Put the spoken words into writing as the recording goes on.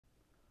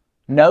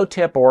No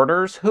tip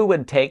orders, who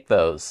would take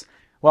those?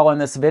 Well, in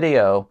this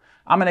video,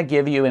 I'm going to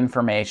give you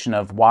information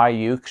of why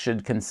you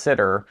should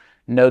consider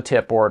no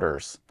tip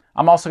orders.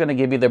 I'm also going to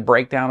give you the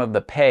breakdown of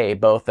the pay,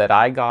 both that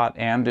I got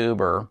and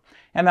Uber,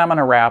 and I'm going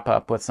to wrap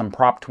up with some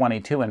Prop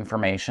 22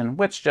 information,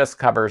 which just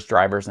covers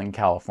drivers in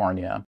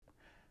California.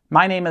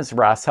 My name is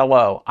Russ.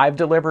 Hello. I've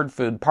delivered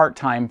food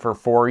part-time for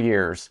 4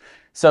 years,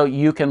 so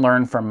you can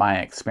learn from my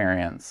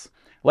experience.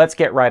 Let's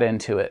get right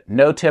into it.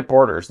 No tip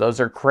orders.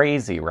 Those are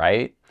crazy,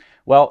 right?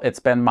 Well, it's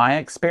been my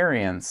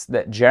experience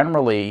that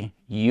generally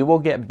you will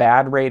get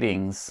bad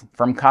ratings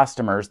from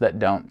customers that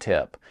don't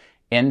tip.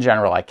 In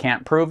general, I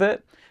can't prove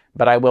it,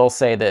 but I will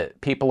say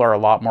that people are a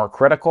lot more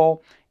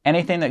critical.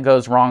 Anything that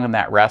goes wrong in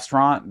that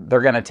restaurant,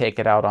 they're going to take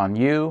it out on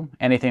you.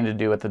 Anything to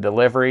do with the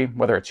delivery,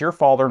 whether it's your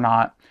fault or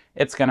not,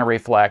 it's going to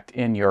reflect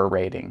in your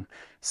rating.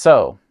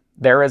 So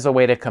there is a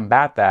way to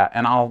combat that,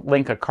 and I'll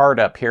link a card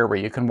up here where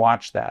you can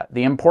watch that.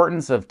 The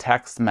importance of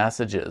text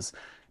messages.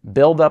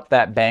 Build up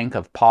that bank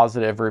of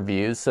positive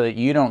reviews so that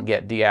you don't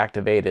get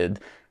deactivated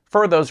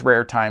for those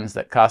rare times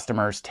that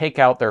customers take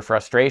out their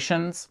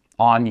frustrations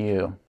on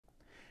you.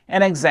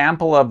 An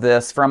example of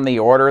this from the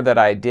order that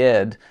I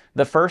did,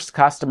 the first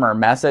customer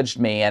messaged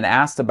me and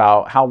asked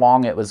about how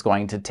long it was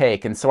going to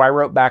take. And so I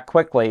wrote back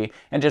quickly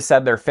and just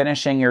said, they're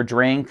finishing your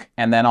drink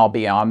and then I'll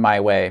be on my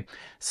way.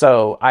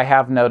 So I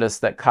have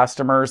noticed that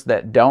customers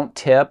that don't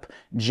tip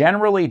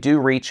generally do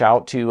reach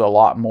out to you a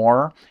lot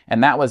more.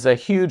 And that was a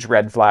huge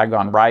red flag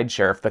on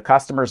rideshare. If the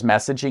customer's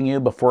messaging you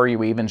before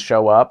you even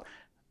show up,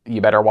 you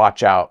better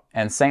watch out.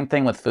 And same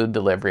thing with food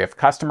delivery. If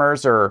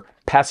customers are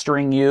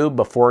pestering you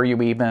before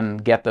you even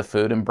get the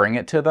food and bring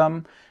it to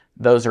them,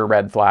 those are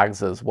red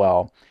flags as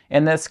well.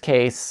 In this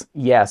case,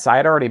 yes, I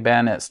had already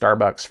been at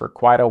Starbucks for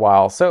quite a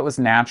while, so it was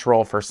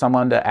natural for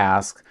someone to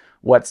ask,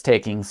 what's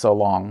taking so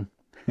long?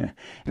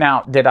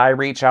 Now, did I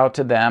reach out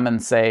to them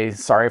and say,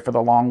 sorry for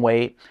the long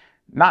wait?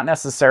 Not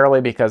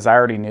necessarily, because I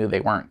already knew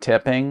they weren't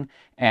tipping,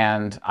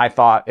 and I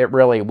thought it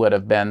really would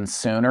have been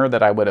sooner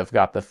that I would have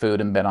got the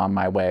food and been on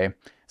my way.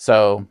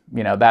 So,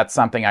 that's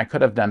something I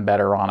could have done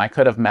better on. I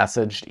could have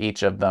messaged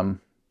each of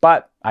them,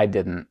 but I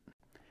didn't.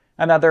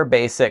 Another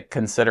basic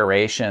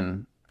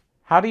consideration,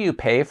 how do you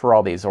pay for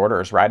all these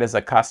orders, right? As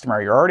a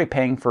customer, you're already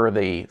paying for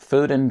the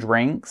food and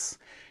drinks,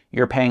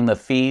 you're paying the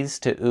fees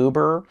to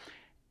Uber,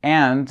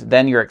 and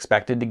then you're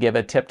expected to give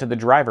a tip to the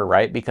driver,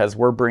 right? Because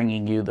we're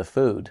bringing you the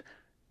food.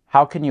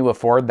 How can you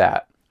afford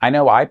that? I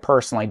know I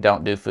personally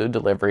don't do food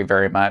delivery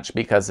very much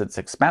because it's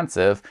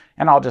expensive,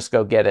 and I'll just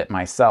go get it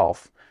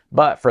myself.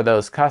 But for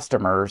those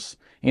customers,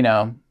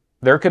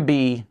 there could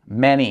be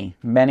many,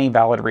 many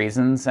valid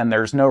reasons, and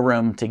there's no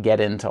room to get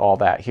into all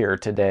that here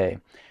today.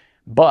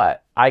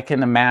 But I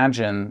can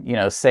imagine,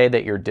 say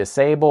that you're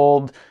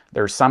disabled,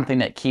 there's something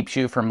that keeps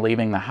you from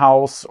leaving the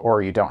house,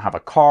 or you don't have a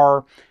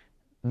car,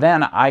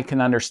 then I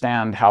can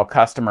understand how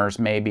customers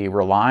may be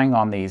relying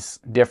on these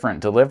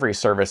different delivery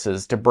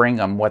services to bring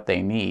them what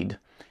they need.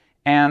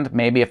 And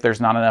maybe if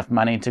there's not enough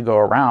money to go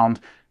around,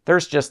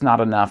 there's just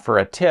not enough for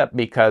a tip,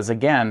 because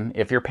again,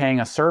 if you're paying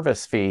a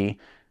service fee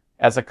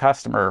as a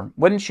customer,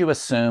 wouldn't you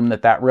assume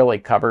that that really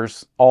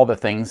covers all the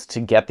things to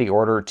get the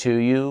order to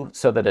you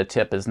so that a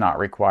tip is not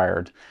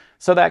required?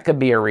 So that could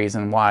be a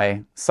reason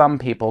why some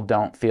people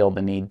don't feel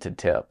the need to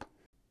tip.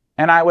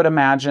 And I would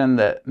imagine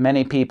that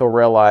many people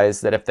realize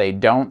that if they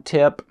don't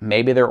tip,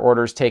 maybe their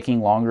order's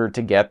taking longer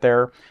to get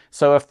there.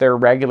 So if they're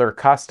regular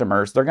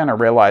customers, they're going to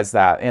realize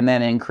that and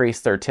then increase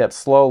their tips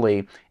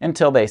slowly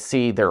until they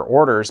see their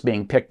orders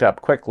being picked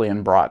up quickly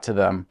and brought to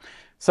them.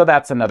 So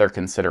that's another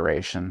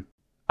consideration.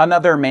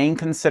 Another main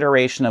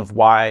consideration of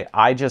why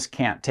I just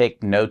can't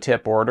take no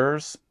tip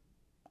orders,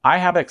 I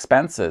have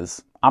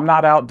expenses. I'm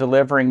not out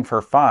delivering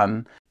for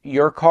fun.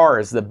 Your car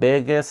is the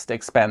biggest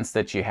expense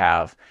that you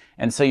have,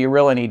 and so you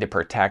really need to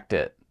protect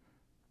it.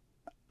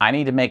 I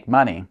need to make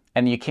money,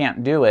 and you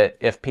can't do it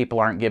if people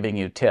aren't giving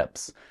you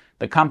tips.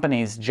 The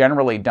companies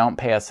generally don't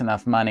pay us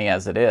enough money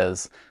as it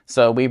is,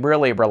 so we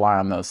really rely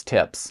on those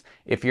tips.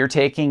 If you're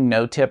taking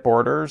no tip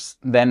orders,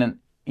 then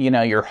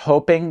you're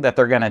hoping that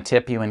they're going to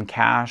tip you in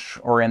cash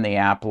or in the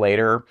app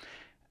later.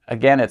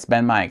 Again, it's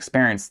been my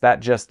experience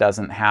that just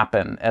doesn't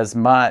happen as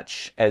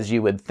much as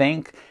you would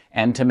think,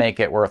 and to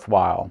make it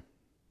worthwhile.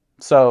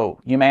 So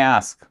you may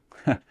ask,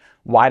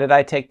 why did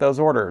I take those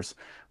orders?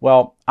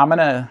 Well, I'm going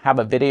to have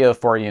a video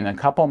for you in a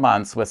couple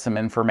months with some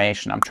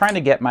information. I'm trying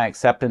to get my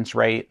acceptance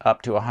rate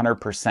up to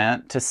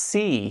 100% to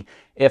see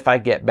if I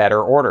get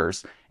better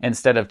orders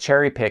instead of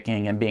cherry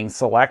picking and being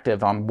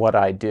selective on what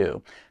I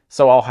do.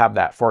 So I'll have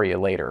that for you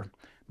later,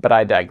 but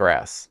I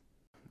digress.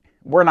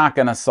 We're not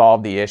going to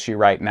solve the issue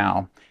right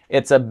now.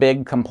 It's a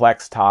big,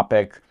 complex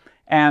topic,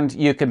 and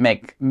you could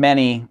make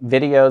many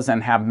videos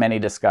and have many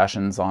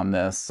discussions on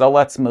this. So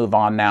let's move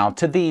on now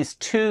to these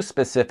two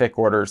specific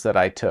orders that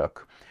I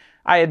took.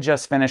 I had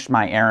just finished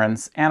my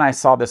errands and I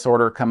saw this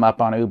order come up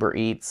on Uber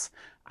Eats.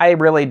 I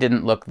really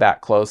didn't look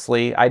that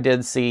closely. I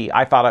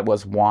thought it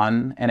was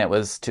one, and it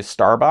was to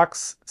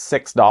Starbucks,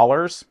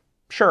 $6.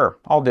 Sure,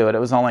 I'll do it. It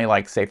was only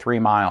like, say, 3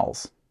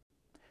 miles.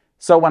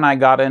 So when I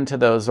got into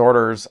those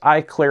orders,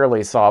 I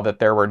clearly saw that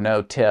there were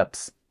no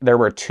tips. There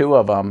were 2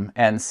 of them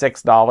and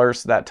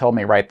 $6. That told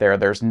me right there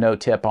there's no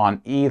tip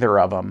on either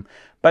of them.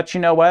 But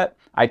you know what?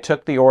 I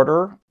took the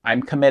order,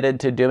 I'm committed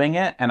to doing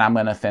it, and I'm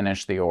going to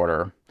finish the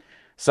order.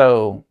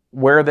 So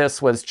where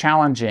this was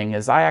challenging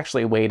is I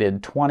actually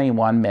waited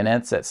 21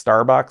 minutes at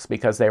Starbucks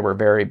because they were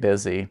very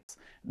busy.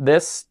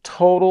 This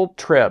total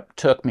trip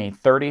took me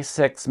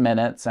 36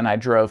 minutes and I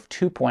drove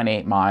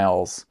 2.8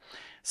 miles.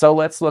 So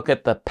let's look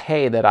at the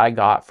pay that I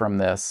got from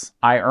this.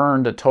 I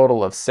earned a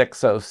total of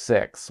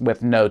 $6.06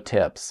 with no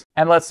tips.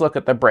 And let's look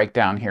at the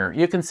breakdown here.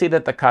 You can see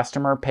that the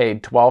customer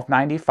paid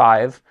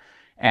 $12.95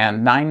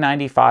 and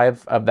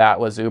 $9.95 of that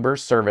was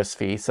Uber's service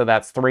fee, so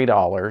that's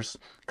 $3.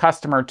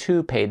 Customer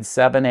 2 paid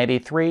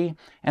 $7.83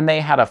 and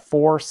they had a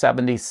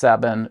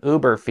 $4.77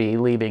 Uber fee,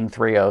 leaving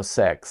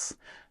 $3.06.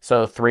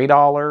 So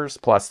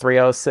 $3 plus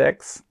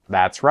 $3.06,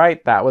 that's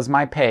right, that was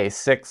my pay,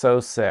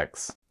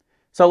 $6.06.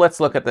 So let's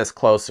look at this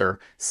closer.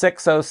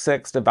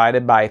 $6.06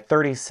 divided by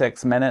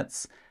 36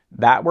 minutes,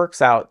 that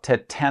works out to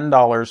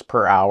 $10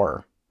 per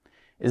hour.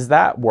 Is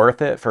that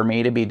worth it for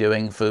me to be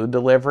doing food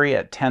delivery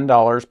at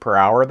 $10 per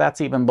hour?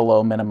 That's even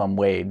below minimum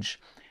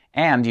wage.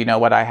 And you know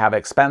what, I have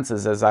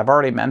expenses, as I've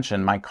already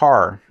mentioned, my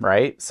car,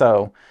 right?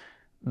 So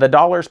the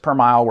dollars per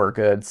mile were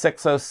good.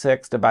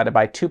 $6.06 divided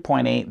by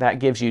 2.8, that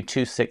gives you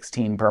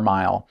 $2.16 per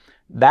mile.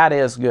 That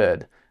is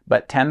good.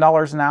 But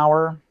 $10 an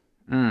hour?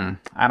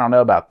 I don't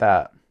know about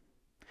that.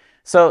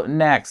 So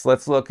next,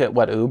 let's look at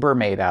what Uber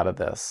made out of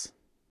this.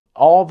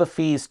 All the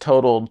fees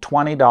totaled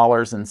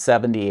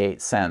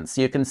 $20.78.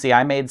 You can see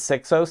I made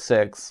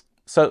 $6.06,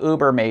 so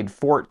Uber made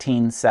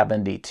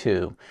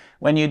 $14.72.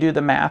 When you do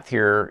the math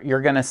here,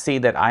 you're going to see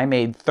that I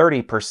made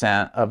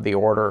 30% of the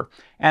order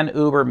and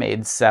Uber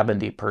made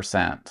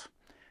 70%.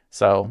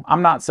 So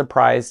I'm not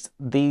surprised.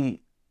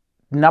 The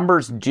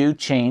numbers do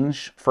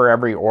change for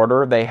every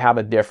order. They have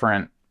a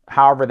different,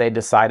 however they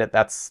decide it,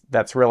 that's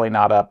really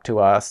not up to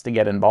us to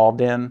get involved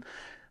in.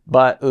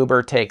 But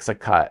Uber takes a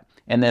cut.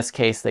 In this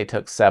case, they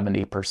took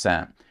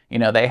 70%. You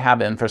know, they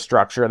have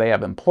infrastructure, they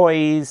have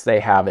employees, they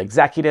have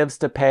executives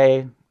to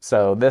pay.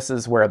 So this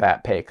is where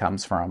that pay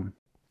comes from.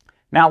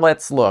 Now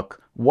let's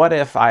look. What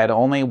if I had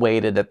only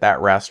waited at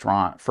that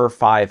restaurant for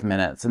 5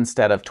 minutes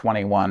instead of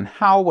 21?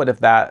 How would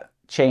have that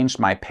changed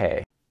my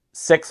pay?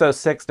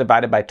 $6.06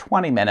 divided by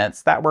 20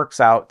 minutes, that works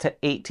out to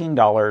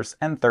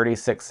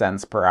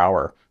 $18.36 per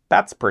hour.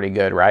 That's pretty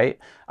good, right?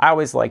 I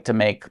always like to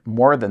make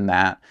more than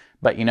that.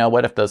 But you know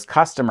what? If those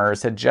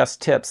customers had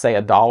just tipped, say,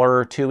 $1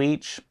 or $2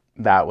 each,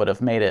 that would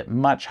have made it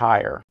much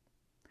higher.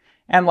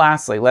 And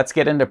lastly, let's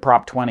get into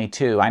Prop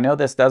 22. I know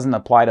this doesn't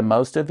apply to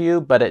most of you,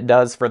 but it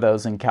does for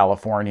those in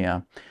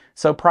California.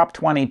 So Prop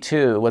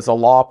 22 was a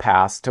law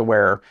passed to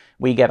where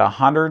we get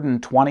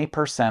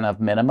 120%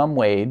 of minimum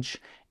wage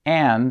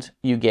and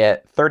you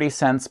get 30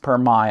 cents per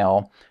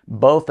mile,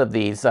 both of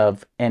these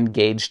of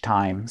engaged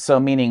time. So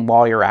meaning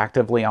while you're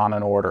actively on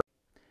an order.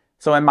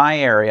 So in my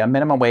area,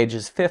 minimum wage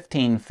is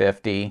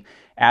 $15.50,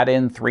 add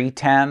in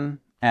 $3.10,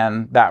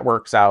 and that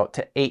works out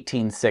to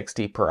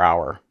 $18.60 per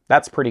hour.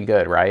 That's pretty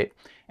good, right?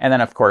 And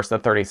then of course the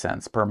 30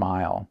 cents per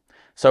mile.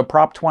 So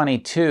Prop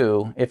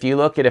 22, if you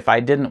look at if I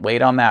didn't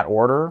wait on that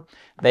order,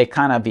 they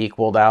kind of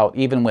equaled out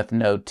even with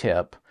no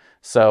tip.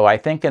 So I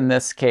think in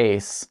this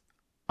case,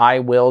 I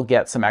will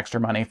get some extra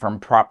money from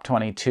Prop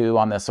 22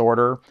 on this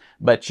order,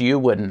 but you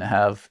wouldn't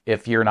have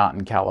if you're not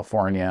in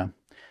California.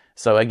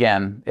 So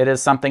again, it is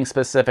something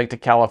specific to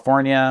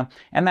California,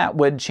 and that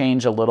would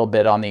change a little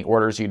bit on the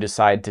orders you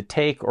decide to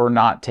take or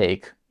not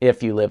take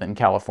if you live in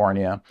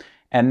California.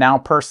 And now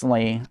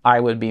personally, I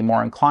would be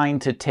more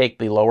inclined to take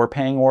the lower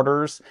paying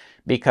orders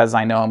because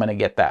I know I'm going to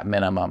get that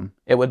minimum.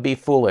 It would be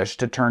foolish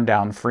to turn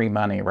down free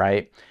money,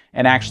 right?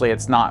 And actually,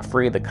 it's not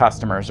free. The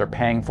customers are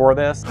paying for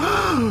this.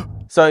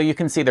 So you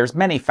can see there's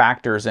many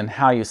factors in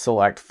how you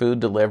select food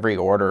delivery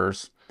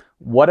orders.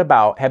 What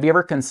about, have you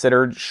ever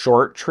considered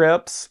short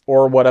trips,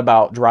 or what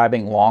about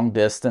driving long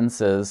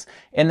distances?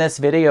 In this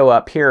video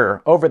up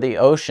here, over the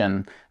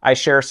ocean, I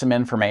share some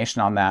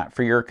information on that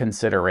for your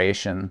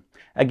consideration.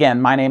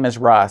 Again, my name is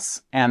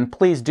Russ, and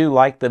please do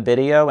like the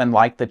video and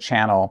like the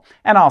channel,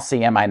 and I'll see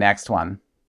you in my next one.